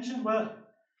extension? Well,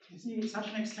 you see, such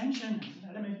an extension, an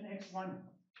element x1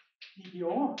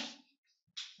 PPO,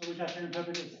 so which I can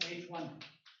interpret as h1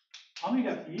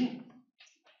 omega p.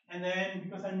 And then,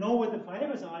 because I know what the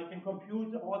fibers are, I can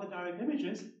compute all the direct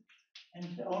images, and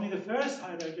only the first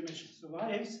high direct image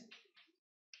survives.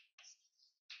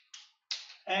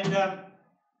 And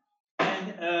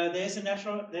there's a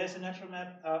natural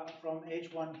map from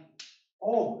H1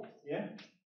 O, yeah.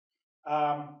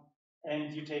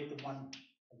 And you take the one.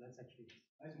 Oh, that's actually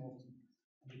isomorphism.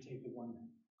 And you take the one.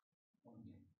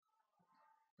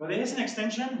 So there is an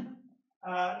extension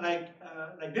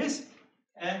like this,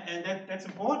 and that's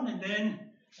important. And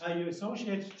then you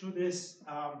associate to this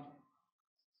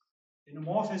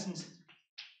endomorphisms.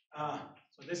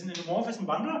 So this is an endomorphism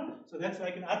bundle. So that's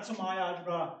like an Azumaya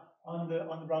algebra on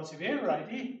the Brauer-Severi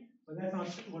variety. But that's not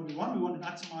what we want. We want an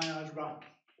Azumaya algebra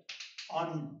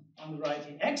on the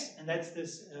variety X, and that's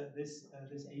this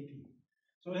AP.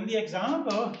 So in the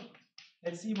example,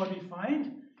 let's see what we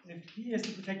find. If P is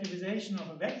the protectivization of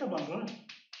a vector bundle,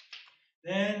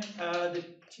 then the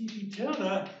TP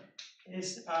tilde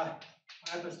is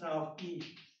hyperstar of P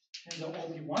tensor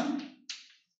OP1,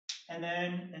 and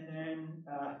then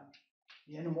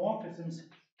the endomorphisms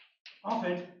of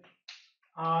it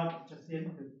are just the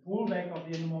pullback of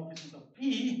the endomorphisms of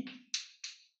P.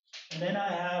 And then I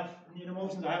have the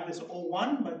endomorphisms, I have this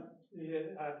O1, but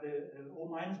the O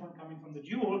minus one coming from the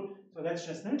dual, so that's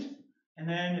just it. And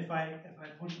then if I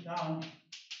push it down,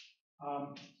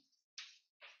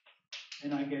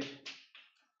 then I get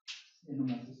the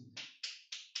endomorphism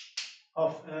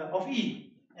of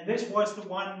E. And this was the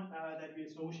one that we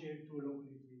associated to a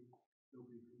locally free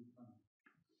bundle.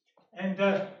 And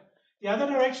the other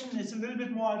direction is a little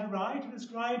bit more algebraic to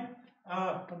describe.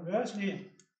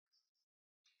 Conversely,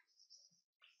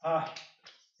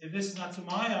 if this is an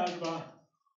Azumaya algebra,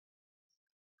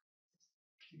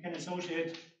 you can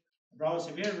associate a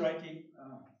Brauer-Severi variety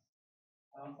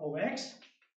over X,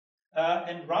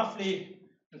 and roughly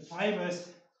the fibers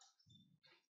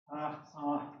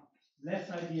are left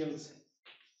ideals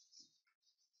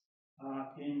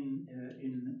in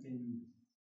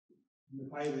the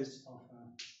fibers of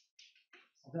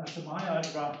the Azumaya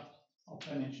algebra of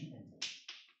dimension n.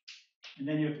 And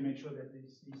then you have to make sure that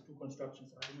these two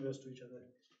constructions are inverse to each other,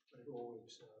 but it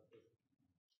always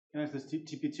Can I ask this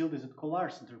TP tilde, is it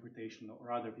Collar's interpretation,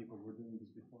 or other people were doing this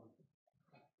before?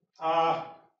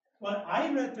 Well, I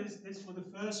read this for the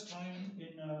first time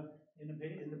in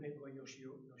the paper by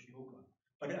Yoshioka,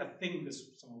 but I think this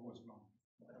somehow was wrong.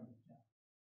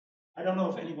 I don't know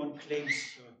if anyone claims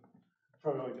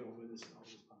priority over this.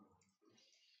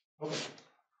 Okay.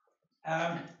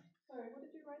 Sorry, what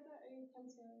did you write there? A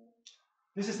tensor.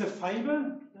 This is the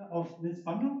fiber of this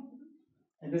bundle,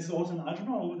 and this is also an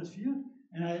algebra over this field.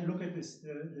 And I look at this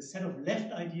the set of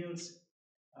left ideals.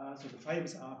 So the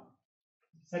fibers are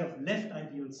a set of left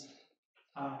ideals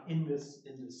in this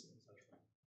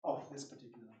of this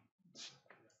particular.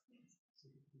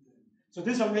 So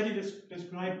this already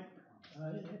described.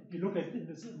 If you look at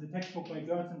the textbook by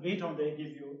Gertz and Veton, they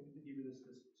give you this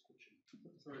description.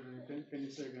 Sorry, can you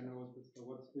say again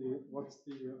what's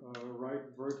the right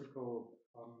vertical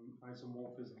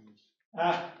isomorphism?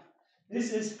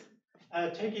 This is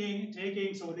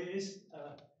taking so there is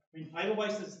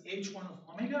fiber-wise this H1 of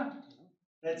omega.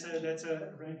 That's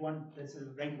a rank one. That's a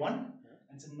rank one.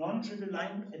 It's a non-trivial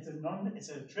line. It's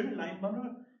a trivial line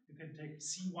bundle. You can take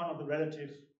C1 of the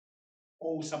relative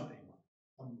O something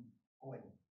on ON.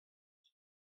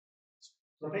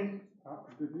 So I think.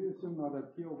 Did you assume now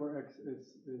that P over X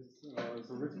is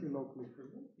Zariski locally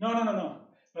trivial? No.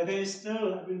 But there is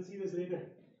still, I will see this later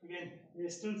again, there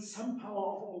is still some power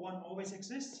of O1 always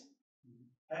exists.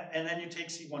 And then you take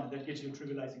C1, and that gives you a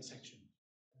trivializing section.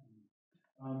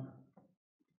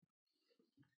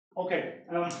 Okay.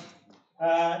 Now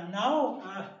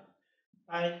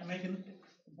I make an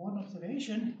important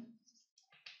observation.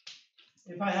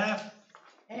 If I have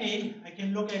A, I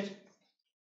can look at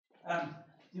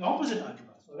the opposite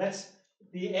algebra. So that's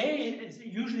the A is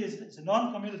usually it's a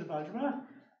non-commutative algebra,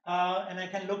 and I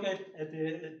can look at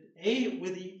the A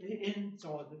with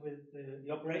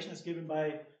the operation is given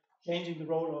by changing the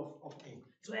role of A.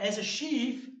 So as a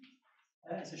sheaf,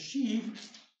 it's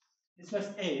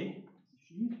just A,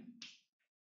 sheaf,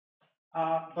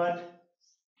 but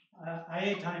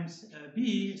I times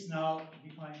B is now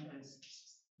defined as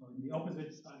in the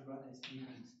opposite algebra as B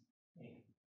times A.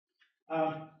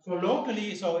 So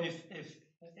locally, so if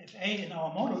A in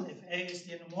our model, if A is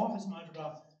the endomorphism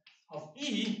algebra of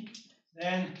E,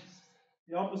 then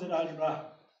the opposite algebra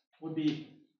would be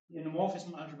the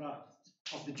endomorphism algebra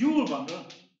of the dual bundle.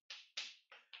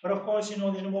 But of course, you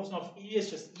know, the endomorphism of E is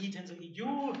just E tensor E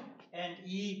dual, and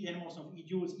E, the endomorphism of E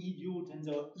dual is E dual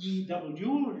tensor E double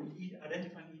dual, and E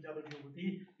identifying E double dual with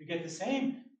E, you get the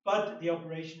same, but the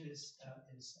operation is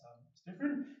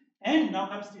different. And now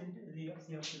comes the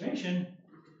observation,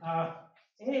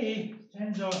 A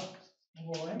tensor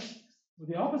over X with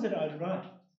the opposite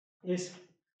algebra is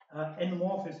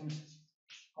endomorphisms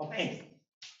of A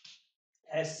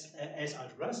as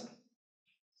algebras.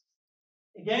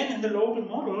 Again, in the local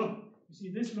model, you see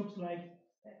this looks like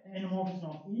endomorphism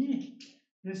of E,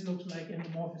 this looks like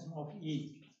endomorphism of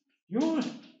E dual.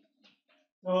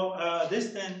 So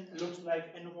this then looks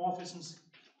like endomorphisms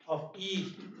of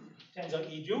E tensor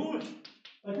E dual,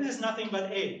 but this is nothing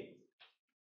but A.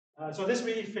 So this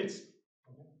really fits.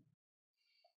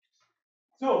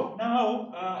 So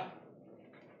now,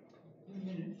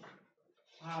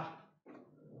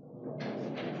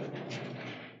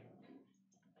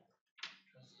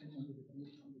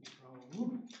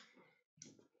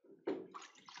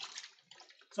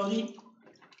 so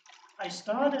I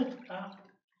started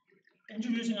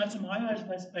introducing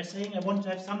Azumaya by saying I want to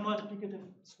have some multiplicative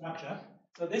structure.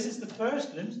 So this is the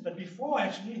first glimpse, but before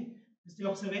actually is the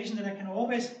observation that I can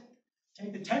always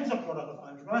take the tensor product of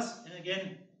algebras and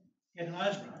again get an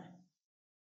algebra.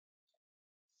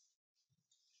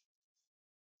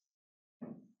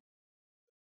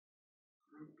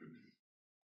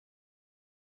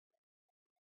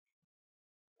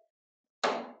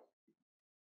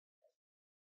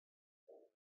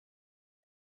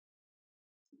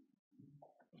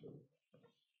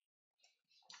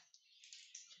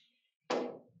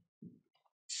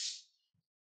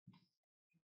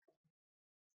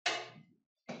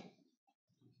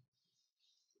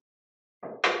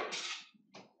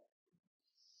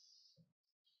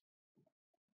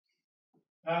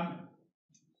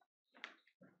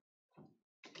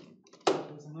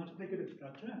 There's a multiplicative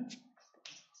structure.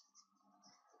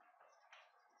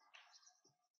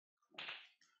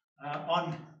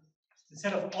 On the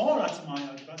set of all Azumaya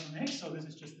algebras on X, so this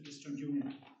is just the disjoint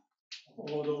union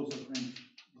of all those of rank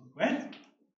squared,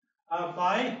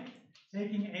 by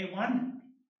taking A1,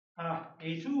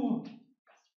 A2,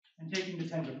 and taking the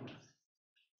tensor product.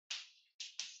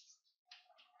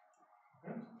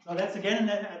 Okay. So that's again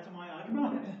an Azumaya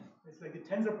algebra. It's like the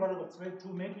tensor product of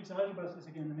two matrix algebras is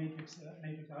again the matrix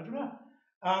algebra.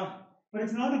 But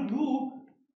it's not a group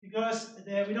because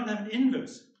we don't have an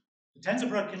inverse. The tensor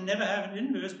product can never have an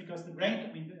inverse because the rank,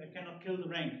 I mean, I cannot kill the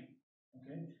rank.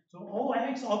 Okay, so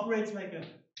OX operates like a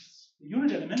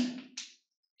unit element.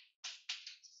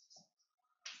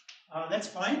 That's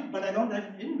fine, but I don't have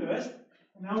an inverse.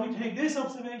 And now we take this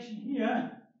observation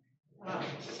here,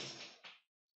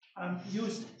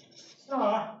 use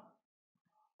star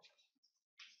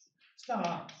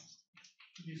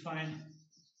to define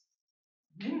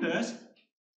the inverse.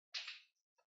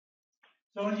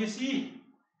 So when you see,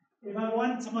 if I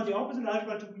want some of the opposite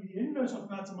algebra to be the inverse of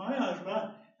Azumaya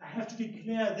algebra, I have to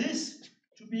declare this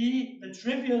to be the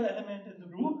trivial element in the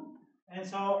group. And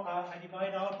so I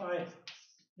divide out by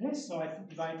this. So I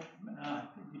define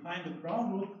the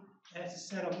Brown group as a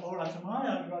set of all Azumaya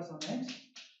algebras on X,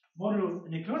 modulo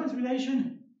an equivalence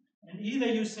relation. And either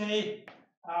you say,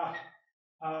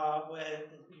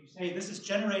 you say this is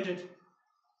generated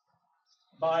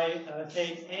by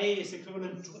saying A is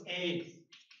equivalent to A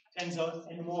tensor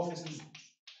endomorphisms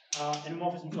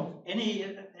of any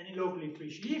locally free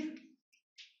sheaf.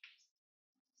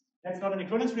 That's not an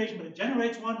equivalence relation, but it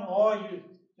generates one, or you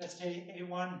just say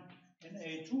A1 and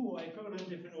A2 are equivalent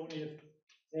if and only if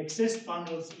they exist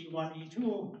bundles E1,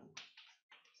 E2,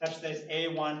 such that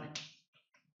A1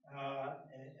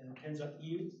 tensor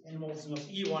endomorphism of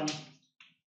E1 is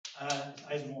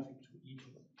isomorphic to E2.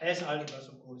 As algebras,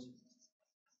 of course,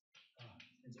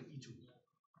 tensor E2.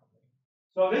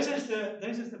 So this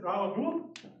is the Brauer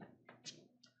group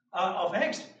of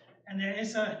X, and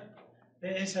there's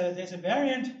a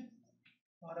variant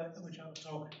which I will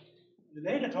talk in the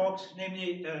later talks,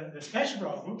 namely the special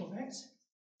Brauer group of X.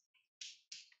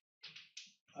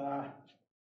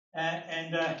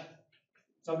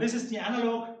 So this is the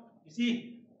analog. You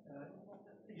see,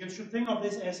 you should think of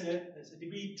this as a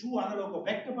degree 2 analog of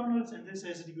vector bundles, and this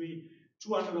as a degree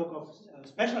 2 analog of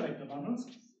special vector bundles.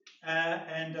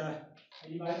 I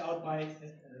divide out by a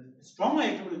stronger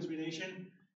equivalence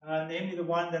relation, namely the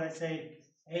one that I say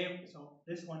A. So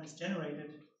this one is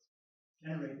generated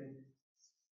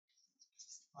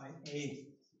by A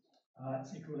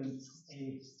is equivalent to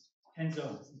a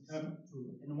tensor to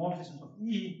endomorphisms of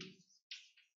E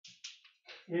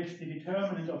if the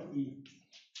determinant of E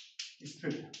is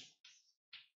trivial.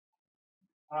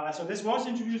 So this was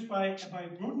introduced by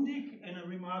Grothendieck in a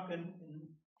remark, and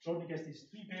Grothendieck has these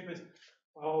three papers,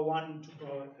 Brauer 1 to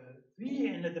Brauer 3,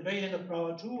 and at the very end of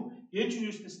Brauer 2, he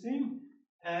introduced this thing,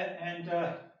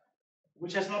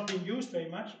 which has not been used very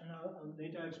much, and I'll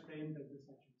later explain that this is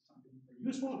actually something very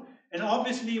useful. And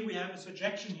obviously, we have a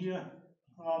surjection here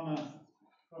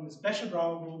from the special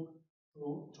Brauer group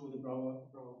to the Brauer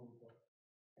group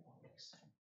of X.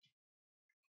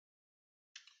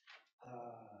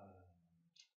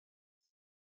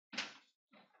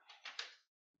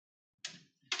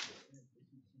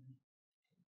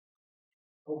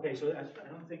 Okay, so I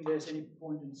don't think there's any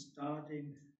point in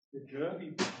starting the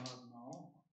Gerbes part now.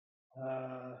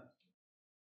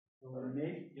 So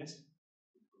maybe, yes?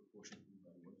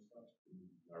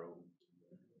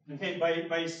 Okay,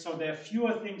 so there are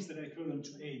fewer things that are equivalent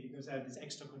to A because I have this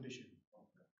extra condition.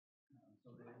 So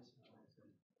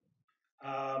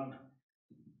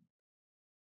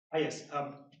yes.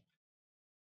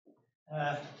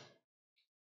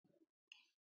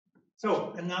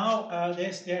 So and now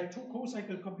there are two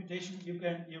co-cycle computations you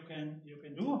can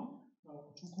do.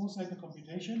 Two co-cycle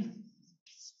computation.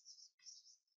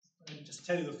 Let me just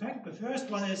tell you the fact. The first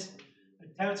one is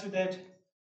it tells you that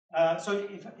so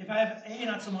if I have A in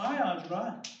Azumaya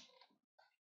algebra,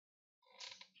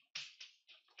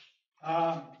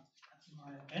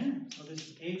 Azumaya n, so this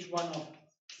is H1 of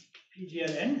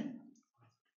PGLN,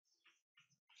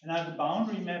 and I have the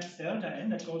boundary map delta n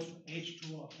that goes to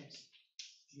H2 of X.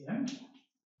 GM.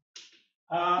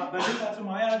 But this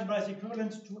Azumaya algebra is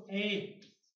equivalent to a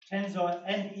tensor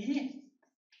NE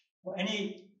for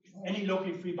any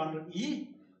locally free bundle E.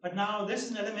 But now this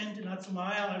is an element in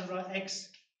Azumaya algebra X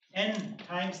n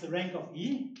times the rank of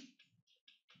E.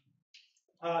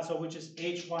 So which is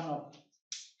H1 of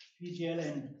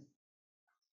PGLN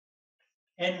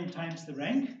n times the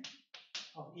rank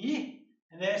of E.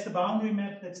 And there's the boundary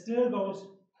map that still goes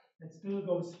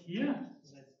here.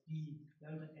 So that's D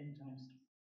delta n times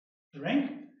the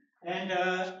rank, and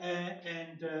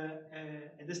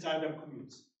this diagram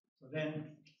commutes. So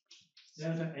then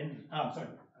delta n,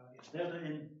 delta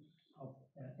n of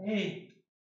A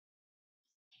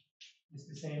is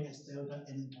the same as delta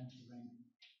n times the rank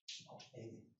of A.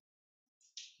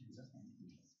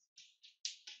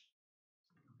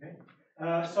 Okay.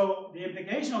 So the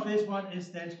implication of this one is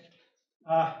that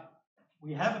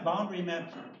we have a boundary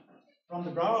map from the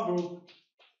Brauer group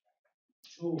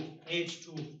to H2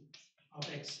 of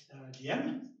X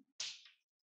Gm.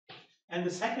 And the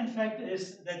second fact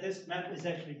is that this map is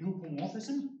actually group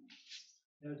homomorphism.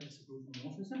 Delta is a group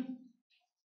homomorphism.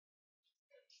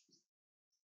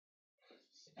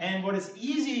 And what is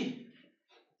easy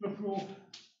to prove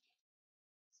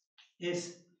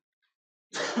is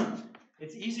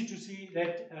it's easy to see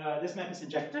that this map is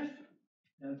injective.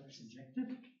 Delta is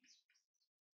injective.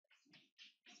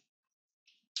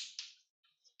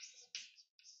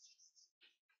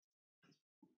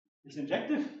 It's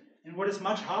injective, and what is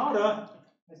much harder,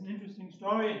 as an interesting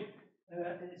story,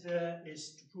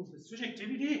 is to prove the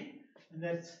surjectivity, and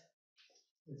that's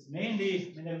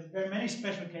mainly, I mean, there are many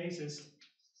special cases,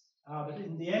 but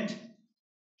in the end,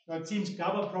 so it seems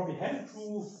Gabor probably had a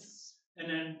proof, and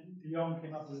then Lyon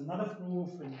came up with another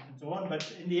proof, and so on, but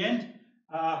in the end,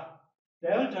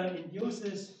 delta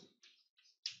induces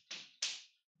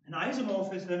an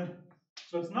isomorphism.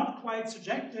 So it's not quite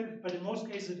surjective, but in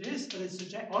most cases it is, but it's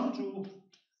surject onto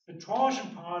the torsion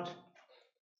part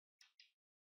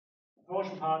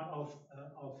of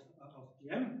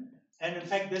Gm. And in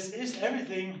fact, this is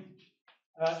everything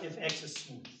if X is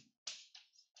smooth.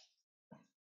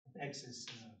 If X is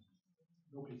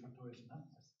locally factorial enough,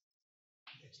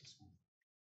 if X is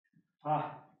smooth.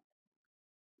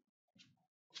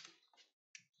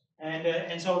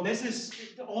 And so this is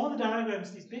all the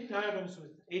diagrams, these big diagrams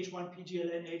with H1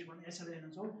 PGLN, H1 SLN,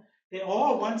 and so on. They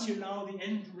all, once you allow the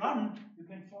n to run, you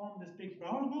can form this big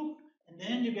Brauer group, and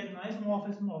then you get an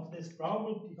isomorphism of this Brauer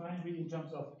group defined really in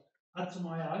terms of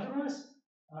Azumaya algebras,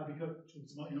 because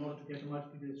in order to get the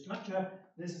multiplicative structure,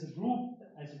 this is a group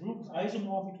as a group is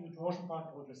isomorphic to the torsion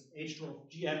part, or just H2 of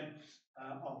Gm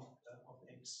of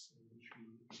X, which we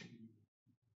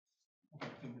okay,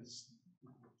 I think this.